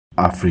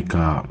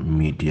Africa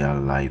Media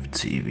Live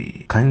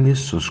TV. Kindly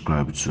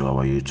subscribe to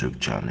our YouTube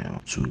channel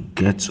to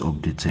get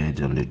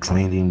updated on the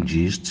trending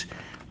gist,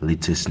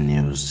 latest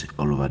news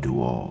all over the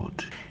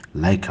world.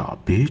 Like our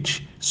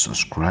page,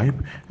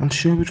 subscribe, and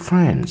share with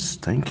friends.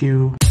 Thank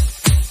you.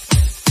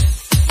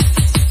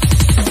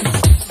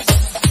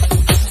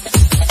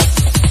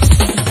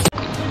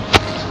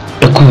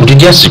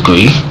 Dídí àsìkò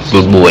yìí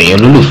gbogbo ẹ̀yin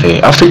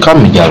olólùfẹ́ Africa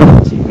Media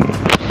Live TV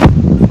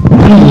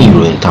ní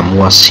ìròyìn tá a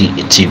mú wá sí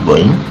etí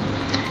ìgbọ̀nyín.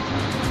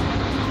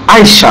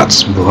 Aisha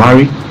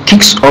Buhari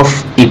kicks off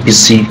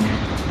APC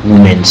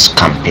Women's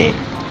Campaign.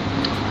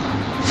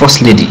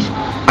 First Lady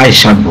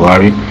Aisha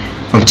Buhari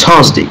on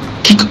Thursday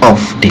kicked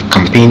off the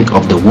campaign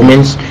of the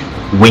women's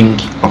wing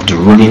of the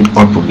ruling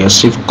All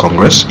Progressive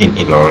Congress in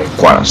Ilorin,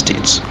 Kwara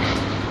State.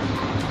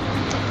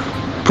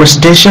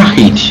 Presidential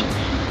aide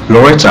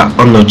Loretta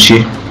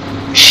Onoche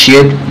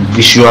shared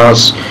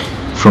visuals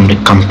from the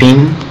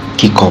campaign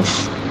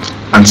kickoff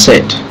and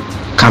said,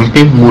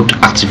 "Campaign mode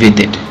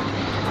activated.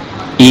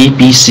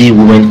 APC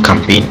Women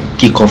Campaign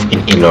kickoff in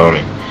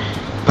Ilorin.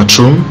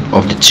 Patron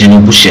of the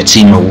Tinubu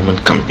Shetima Women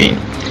Campaign.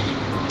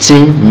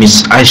 Team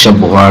Miss Aisha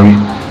Buhari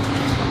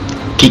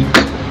kick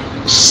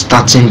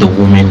starting the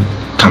Women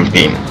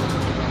Campaign."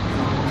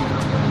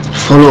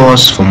 Follow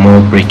us for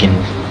more breaking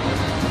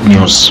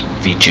news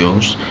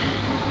videos.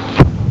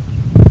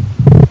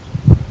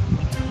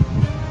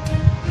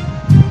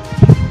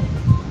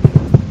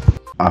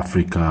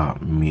 Africa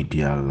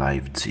Media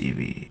Live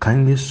TV.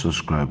 Kindly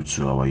subscribe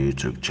to our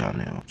YouTube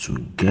channel to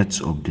get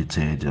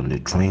updated on the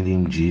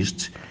trending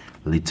gist,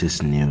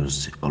 latest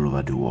news all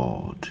over the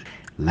world.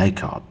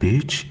 Like our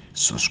page,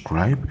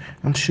 subscribe,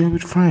 and share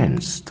with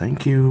friends.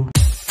 Thank you.